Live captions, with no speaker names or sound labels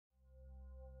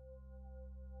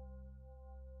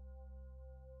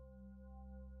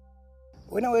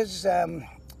When I was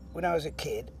a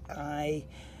kid, I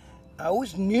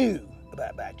always knew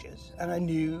about badgers and I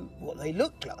knew what they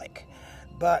looked like,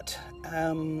 but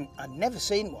I'd never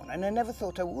seen one and I never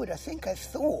thought I would. I think I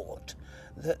thought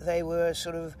that they were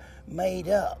sort of made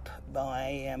up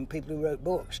by people who wrote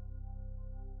books.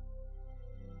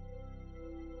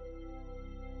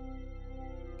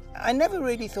 I never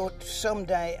really thought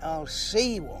someday I'll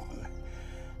see one.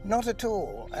 Not at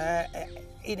all.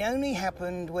 It only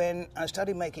happened when I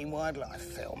started making wildlife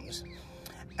films,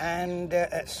 and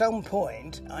at some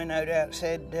point I no doubt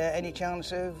said, any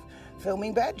chance of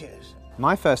filming badgers?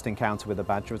 My first encounter with a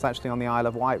badger was actually on the Isle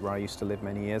of Wight, where I used to live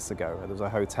many years ago. There was a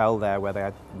hotel there where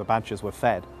the badgers were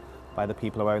fed by the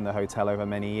people who owned the hotel over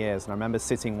many years. And I remember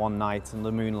sitting one night in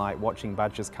the moonlight watching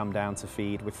badgers come down to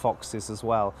feed, with foxes as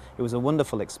well. It was a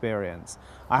wonderful experience.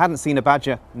 I hadn't seen a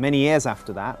badger many years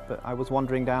after that, but I was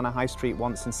wandering down a high street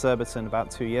once in Surbiton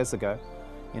about 2 years ago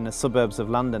in the suburbs of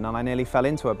London, and I nearly fell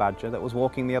into a badger that was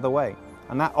walking the other way.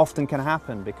 And that often can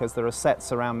happen because there are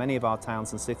sets around many of our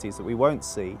towns and cities that we won't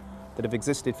see, that have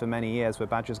existed for many years, where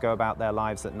badgers go about their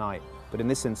lives at night. But in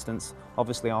this instance,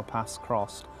 obviously our paths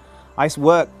crossed. I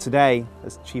work today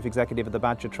as Chief Executive of the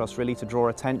Badger Trust really to draw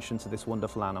attention to this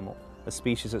wonderful animal, a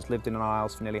species that's lived in our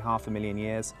isles for nearly 500,000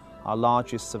 years, our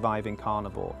largest surviving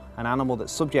carnivore, an animal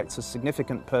that's subject to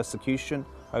significant persecution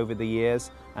over the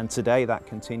years, and today that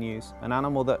continues, an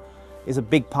animal that is a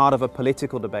big part of a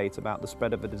political debate about the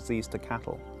spread of a disease to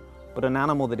cattle, but an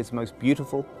animal that is most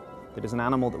beautiful, that is an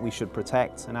animal that we should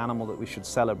protect, an animal that we should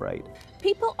celebrate.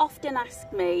 People often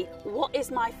ask me, what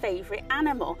is my favourite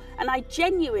animal? And I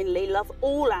genuinely love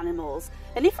all animals.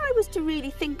 And if I was to really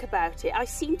think about it, I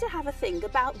seem to have a thing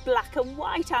about black and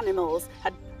white animals. I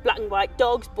had black and white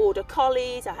dogs, border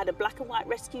collies, I had a black and white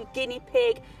rescue guinea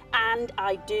pig, and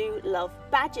I do love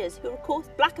badgers, who are of course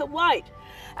black and white.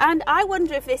 And I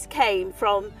wonder if this came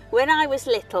from when I was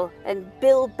little and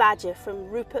Bill Badger from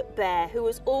Rupert Bear, who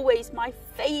was always my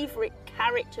favourite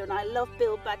character, and I love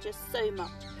Bill Badger so much.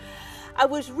 I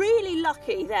was really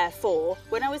lucky, therefore,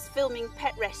 when I was filming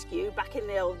Pet Rescue back in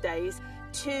the old days,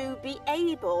 to be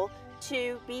able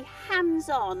to be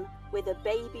hands-on with a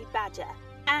baby badger.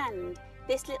 And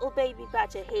this little baby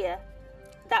badger here,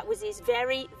 that was his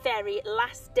very, very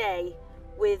last day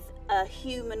with a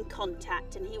human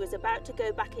contact, and he was about to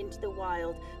go back into the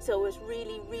wild. So I was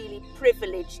really, really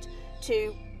privileged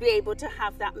to be able to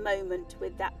have that moment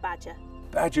with that badger.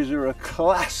 Badgers are a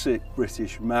classic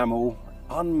British mammal,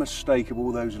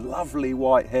 unmistakable, those lovely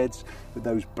white heads with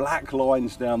those black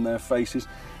lines down their faces.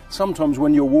 Sometimes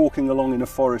when you're walking along in a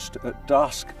forest at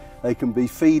dusk, they can be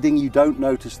feeding, you don't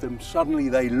notice them, suddenly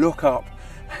they look up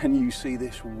and you see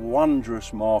this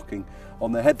wondrous marking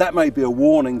on their head. That may be a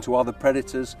warning to other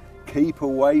predators, keep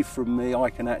away from me, I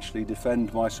can actually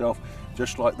defend myself,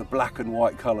 just like the black and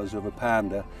white colours of a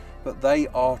panda. But they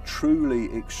are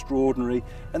truly extraordinary,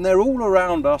 and they're all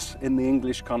around us in the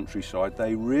English countryside.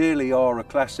 They really are a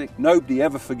classic. Nobody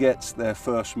ever forgets their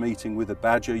first meeting with a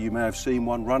badger. You may have seen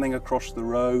one running across the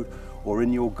road or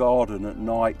in your garden at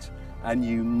night, and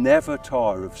you never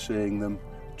tire of seeing them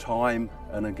time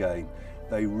and again.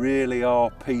 They really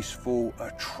are peaceful,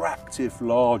 attractive,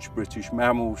 large British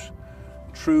mammals,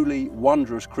 truly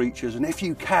wondrous creatures. And if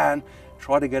you can,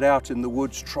 try to get out in the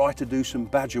woods, try to do some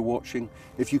badger watching.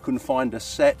 If you can find a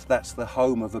set, that's the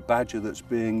home of a badger that's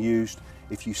being used.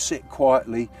 If you sit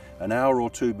quietly an hour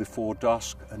or two before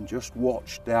dusk and just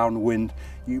watch downwind,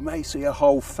 you may see a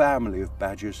whole family of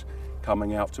badgers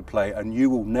coming out to play, and you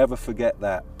will never forget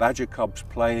that. Badger cubs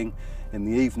playing in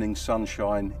the evening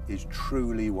sunshine is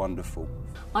truly wonderful.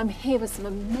 I'm here with some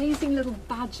amazing little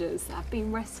badgers that have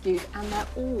been rescued, and they're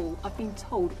all, I've been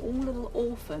told, all little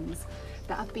orphans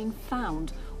that have been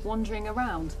found wandering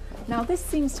around. Now this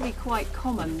seems to be quite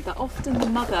common, that often the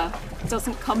mother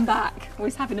doesn't come back. Oh,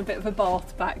 he's having a bit of a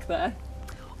bath back there.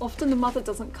 Often the mother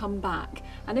doesn't come back,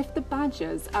 and if the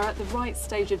badgers are at the right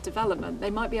stage of development,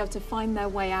 they might be able to find their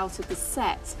way out of the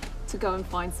set to go and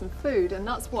find some food, and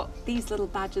that's what these little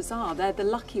badgers are. They're the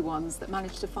lucky ones that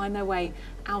manage to find their way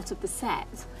out of the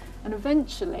set, and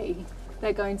eventually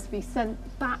they're going to be sent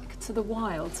back to the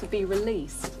wild to be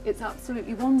released. It's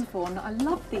absolutely wonderful, and I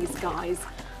love these guys.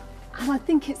 And I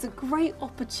think it's a great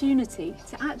opportunity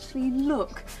to actually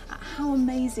look at how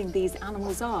amazing these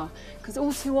animals are, because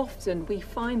all too often we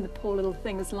find the poor little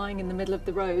things lying in the middle of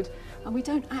the road and we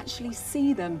don't actually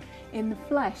see them in the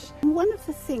flesh. One of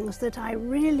the things that I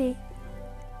really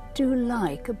do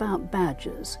like about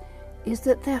badgers is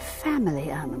that they're family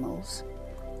animals.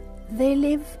 They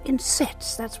live in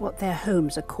sets, that's what their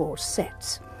homes are called,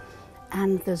 sets.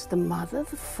 And there's the mother,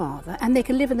 the father, and they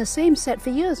can live in the same set for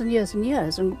years and years and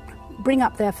years and bring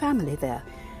up their family there.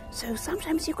 So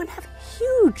sometimes you can have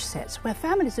huge sets where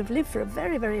families have lived for a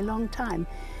very, very long time,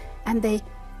 and they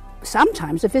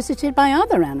sometimes are visited by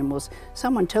other animals.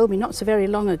 Someone told me not so very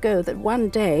long ago that one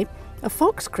day a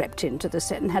fox crept into the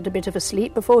set and had a bit of a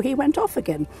sleep before he went off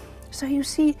again. So you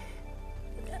see,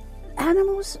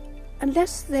 animals,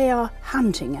 unless they are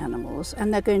hunting animals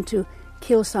and they're going to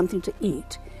kill something to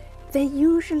eat, they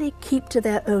usually keep to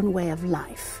their own way of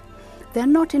life. They're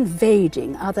not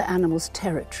invading other animals'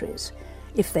 territories.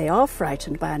 If they are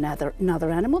frightened by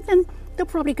another animal, then they'll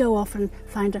probably go off and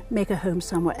make a home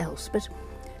somewhere else. But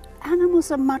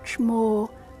animals are much more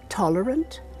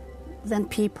tolerant than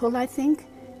people, I think.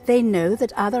 They know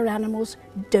that other animals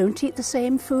don't eat the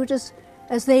same food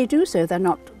as they do, so they're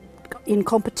not in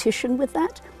competition with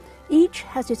that. Each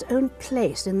has its own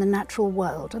place in the natural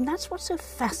world, and that's what's so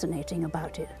fascinating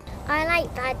about it. I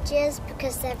like badgers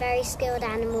because they're very skilled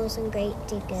animals and great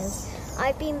diggers.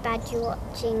 I've been badger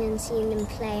watching and seen them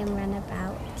play and run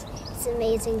about. It's an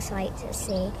amazing sight to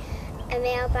see. A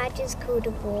male badger's called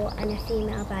a boar and a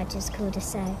female badger's called a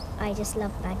sow. I just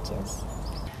love badgers.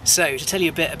 So, to tell you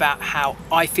a bit about how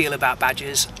I feel about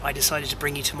badgers, I decided to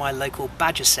bring you to my local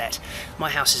badger set. My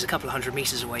house is a couple of 100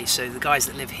 metres away, so the guys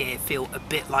that live here feel a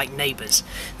bit like neighbours.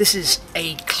 This is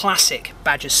a classic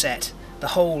badger set. The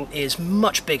hole is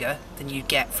much bigger than you'd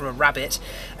get for a rabbit,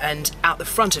 and out the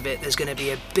front of it there's going to be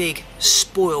a big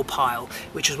spoil pile,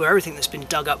 which is where everything that's been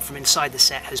dug up from inside the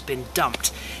set has been dumped.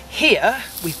 Here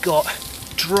we've got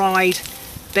dried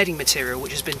bedding material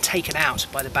which has been taken out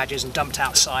by the badgers and dumped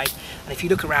outside, and if you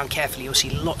look around carefully you'll see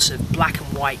lots of black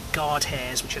and white guard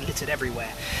hairs which are littered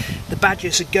everywhere. The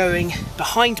badgers are going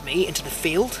behind me into the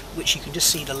field, which you can just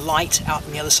see the light out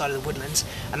on the other side of the woodlands,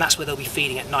 and that's where they'll be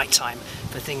feeding at night time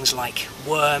for things like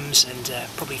worms and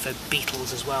probably for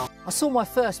beetles as well. I saw my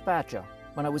first badger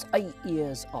when I was 8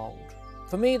 years old.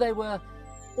 For me they were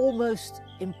almost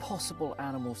impossible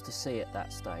animals to see at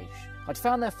that stage. I'd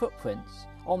found their footprints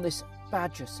on this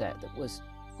badger set that was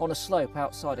on a slope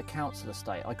outside a council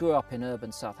estate. I grew up in urban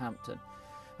Southampton,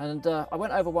 and I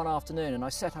went over one afternoon and I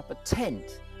set up a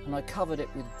tent and I covered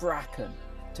it with bracken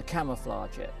to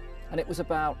camouflage it, and it was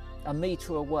about a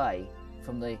metre away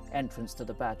from the entrance to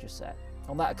the badger set.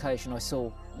 On that occasion I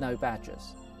saw no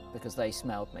badgers because they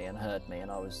smelled me and heard me and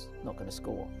I was not going to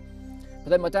score.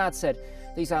 But then my dad said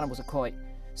these animals are quite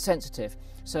sensitive,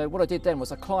 so what I did then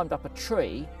was I climbed up a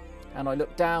tree and I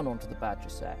looked down onto the badger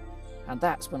set. And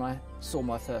that's when I saw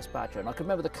my first badger. And I can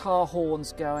remember the car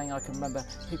horns going, I can remember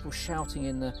people shouting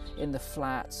in the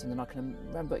flats, and then I can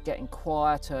remember it getting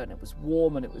quieter, and it was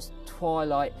warm and it was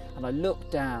twilight, and I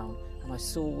looked down and I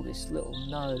saw this little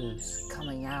nose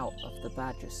coming out of the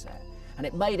badger set. And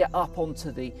it made it up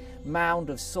onto the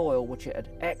mound of soil which it had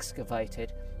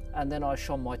excavated, and then I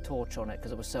shone my torch on it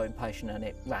because I was so impatient, and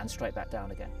it ran straight back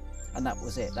down again. And that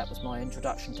was it. That was my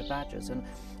introduction to badgers, and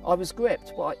I was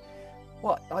gripped by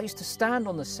I used to stand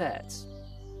on the sets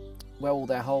where all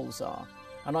their holes are,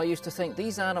 and I used to think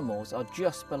these animals are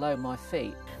just below my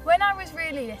feet. When I was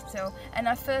really little and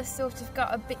I first sort of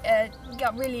got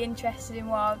really interested in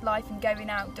wildlife and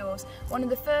going outdoors, one of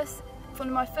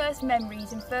my first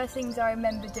memories and first things I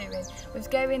remember doing was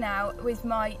going out with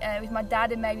my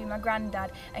dad and maybe my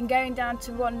granddad and going down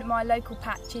to one of my local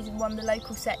patches and one of the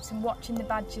local sets and watching the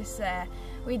badgers there.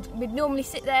 We'd normally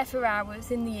sit there for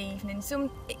hours in the evening.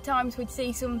 Sometimes we'd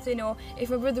see something, or if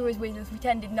my brother was with us we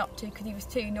tended not to because he was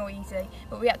too noisy,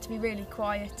 but we had to be really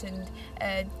quiet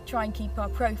and try and keep our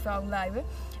profile lower.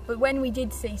 But when we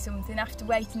did see something, after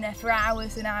waiting there for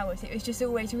hours and hours, it was just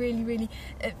always really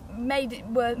made it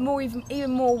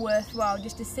even more worthwhile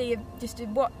just to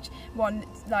watch one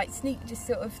like just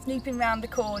sort of snooping round the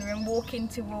corner and walking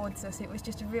towards us. It was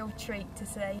just a real treat to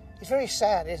see. It's very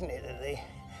sad, isn't it, that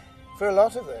for a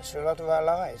lot of us, for a lot of our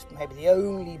lives, maybe the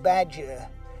only badger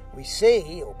we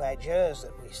see, or badgers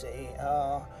that we see,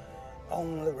 are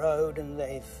on the road and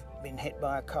they've been hit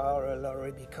by a car or a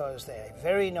lorry because they're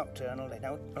very nocturnal, they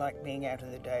don't like being out in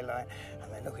the daylight,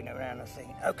 and they're looking around and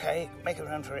thinking, okay, make a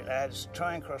run for it lads,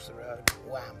 try and cross the road,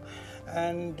 wham.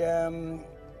 And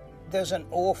there's an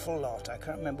awful lot, I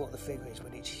can't remember what the figure is,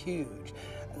 but it's huge,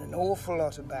 and an awful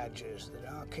lot of badgers that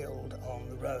are killed on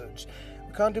the roads.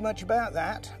 We can't do much about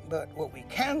that, but what we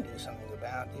can do something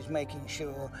about is making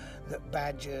sure that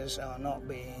badgers are not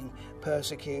being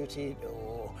persecuted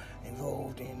or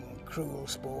involved in cruel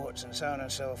sports and so on and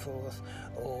so forth,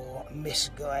 or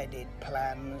misguided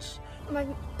plans. My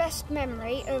best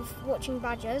memory of watching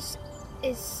badgers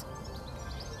is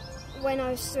when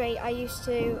I was 3. I used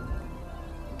to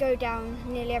go down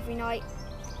nearly every night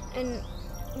and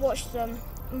watch them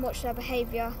and watch their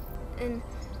behaviour, and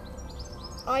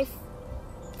I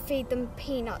feed them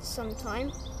peanuts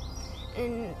sometime,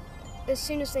 and as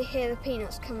soon as they hear the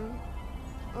peanuts come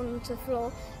onto the floor,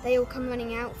 they all come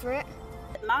running out for it.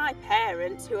 My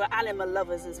parents, who are animal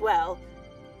lovers as well,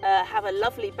 have a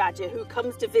lovely badger who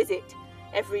comes to visit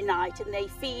every night, and they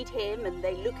feed him and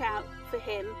they look out for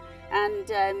him, and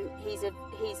he's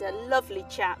a lovely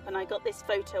chap, and I got this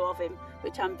photo of him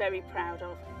which I'm very proud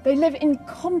of. They live in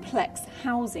complex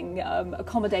housing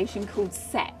accommodation called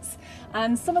sets,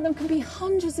 and some of them can be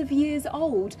hundreds of years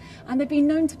old, and they've been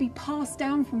known to be passed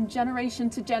down from generation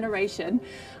to generation.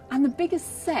 And the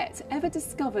biggest set ever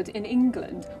discovered in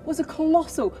England was a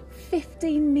colossal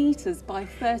 15 metres by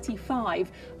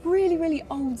 35, really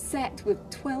old set with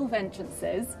 12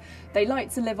 entrances. They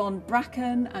like to live on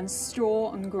bracken and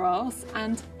straw and grass,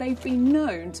 and they've been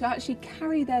known to actually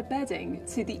carry their bedding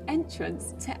to the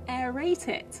entrance to aerate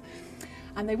it.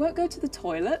 And they won't go to the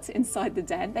toilet inside the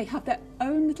den. They have their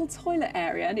own little toilet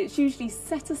area, and it's usually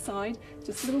set aside,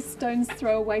 just little stones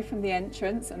throw away from the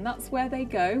entrance, and that's where they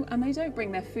go, and they don't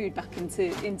bring their food back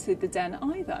into the den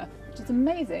either, which is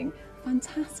amazing.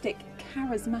 Fantastic,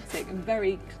 charismatic and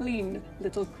very clean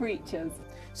little creatures.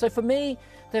 So for me,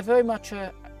 they're very much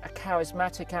a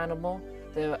charismatic animal.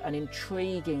 They're an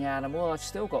intriguing animal. I've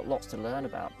still got lots to learn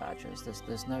about badgers,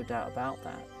 there's no doubt about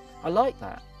that. I like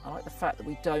that. I like the fact that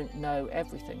we don't know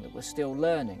everything, that we're still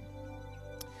learning.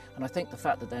 And I think the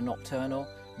fact that they're nocturnal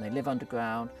and they live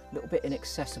underground, a little bit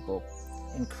inaccessible,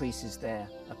 increases their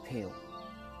appeal.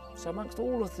 So amongst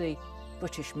all of the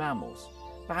British mammals,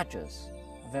 badgers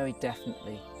are very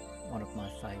definitely one of my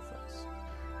favourites.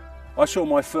 I saw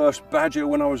my first badger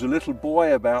when I was a little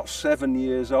boy, about 7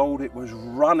 years old. It was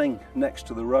running next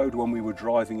to the road when we were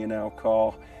driving in our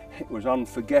car. It was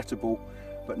unforgettable.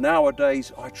 But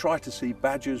nowadays, I try to see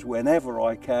badgers whenever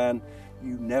I can.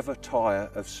 You never tire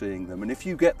of seeing them. And if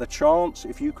you get the chance,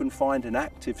 if you can find an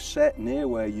active set near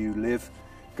where you live,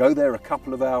 go there a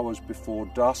couple of hours before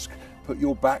dusk, put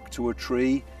your back to a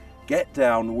tree, get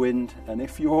downwind, and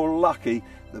if you're lucky,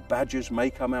 the badgers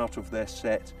may come out of their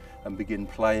set and begin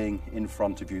playing in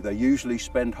front of you. They usually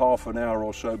spend half an hour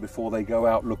or so before they go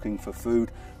out looking for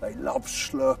food. They love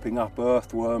slurping up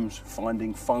earthworms,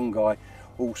 finding fungi,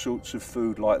 all sorts of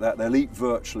food like that. They'll eat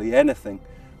virtually anything,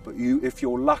 but if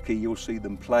you're lucky, you'll see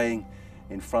them playing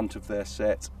in front of their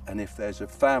set, and if there's a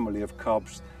family of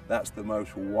cubs, that's the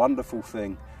most wonderful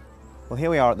thing. Well,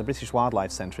 here we are at the British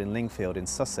Wildlife Centre in Lingfield in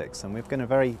Sussex, and we've got a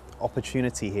very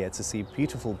opportunity here to see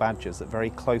beautiful badgers at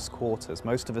very close quarters.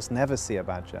 Most of us never see a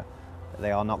badger.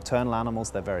 They are nocturnal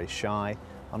animals, they're very shy,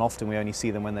 and often we only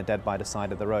see them when they're dead by the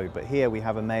side of the road. But here we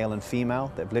have a male and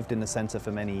female. They've lived in the centre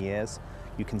for many years.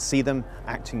 You can see them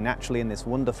acting naturally in this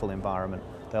wonderful environment.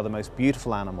 They are the most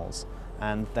beautiful animals,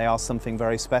 and they are something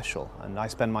very special. And I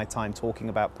spend my time talking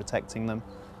about protecting them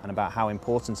and about how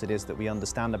important it is that we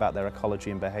understand about their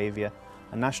ecology and behaviour.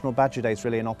 And National Badger Day is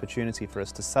really an opportunity for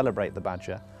us to celebrate the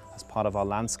badger as part of our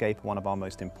landscape, one of our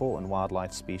most important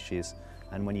wildlife species.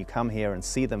 And when you come here and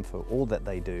see them for all that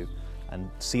they do, and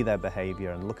see their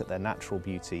behaviour and look at their natural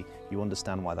beauty, you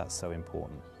understand why that's so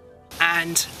important.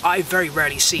 And I very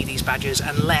rarely see these badgers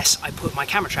unless I put my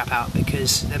camera trap out,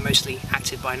 because they're mostly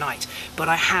active by night. But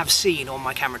I have seen on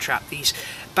my camera trap these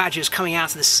badgers coming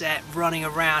out of the set, running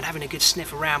around, having a good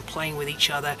sniff around, playing with each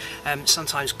other,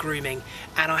 sometimes grooming,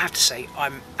 and I have to say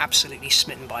I'm absolutely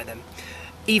smitten by them.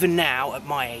 Even now, at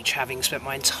my age, having spent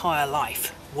my entire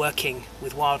life working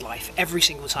with wildlife, every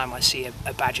single time I see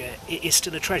a badger, it is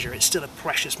still a treasure, it's still a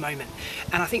precious moment.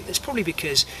 And I think that's probably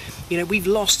because, you know, we've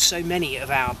lost so many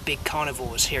of our big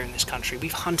carnivores here in this country.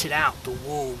 We've hunted out the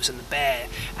wolves and the bear,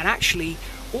 and actually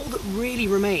all that really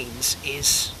remains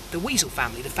is the weasel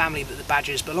family, the family that the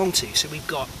badgers belong to. So we've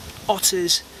got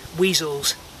otters,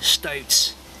 weasels,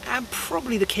 stoats, and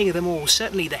probably the king of them all,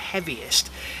 certainly the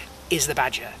heaviest, is the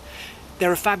badger.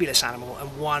 They're a fabulous animal,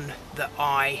 and one that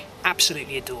I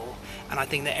absolutely adore, and I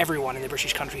think that everyone in the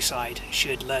British countryside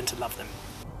should learn to love them.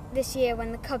 This year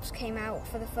when the cubs came out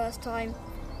for the first time,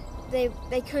 they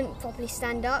couldn't properly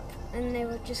stand up and they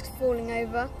were just falling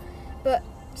over, but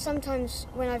sometimes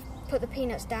when I've put the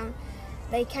peanuts down,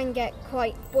 they can get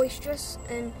quite boisterous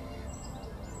and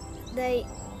they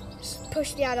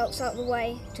push the adults out of the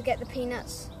way to get the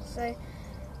peanuts, so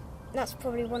that's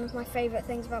probably one of my favourite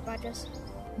things about badgers.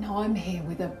 Now I'm here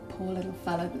with a poor little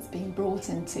fellow that's been brought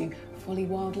into Folly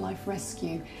Wildlife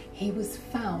Rescue. He was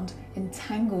found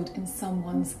entangled in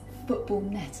someone's football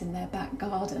net in their back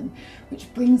garden,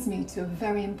 which brings me to a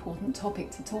very important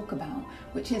topic to talk about,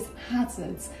 which is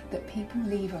hazards that people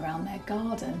leave around their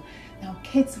garden. Now,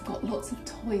 kids have got lots of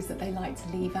toys that they like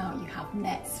to leave out. You have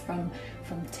nets from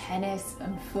tennis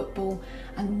and football,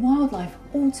 and wildlife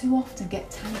all too often get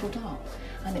tangled up.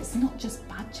 And it's not just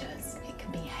badgers, it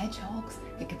can be hedgehogs,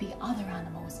 it could be other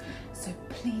animals. So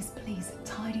please, please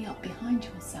tidy up behind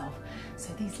yourself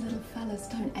so these little fellas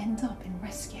don't end up in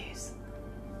rescues.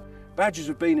 Badgers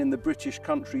have been in the British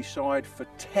countryside for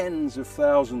tens of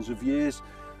thousands of years.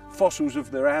 Fossils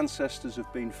of their ancestors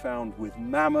have been found with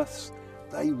mammoths.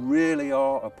 They really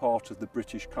are a part of the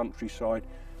British countryside.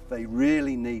 They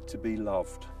really need to be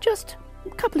loved. Just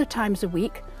a couple of times a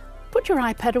week, put your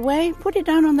iPad away, put it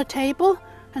down on the table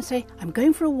and say, I'm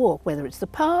going for a walk, whether it's the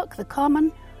park, the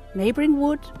common, neighbouring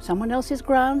wood, someone else's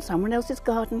ground, someone else's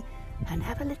garden, and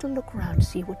have a little look around,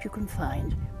 see what you can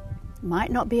find.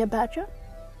 Might not be a badger,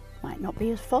 might not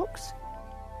be a fox,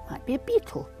 might be a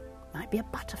beetle, might be a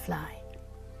butterfly.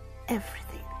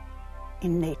 Everything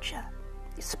in nature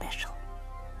is special.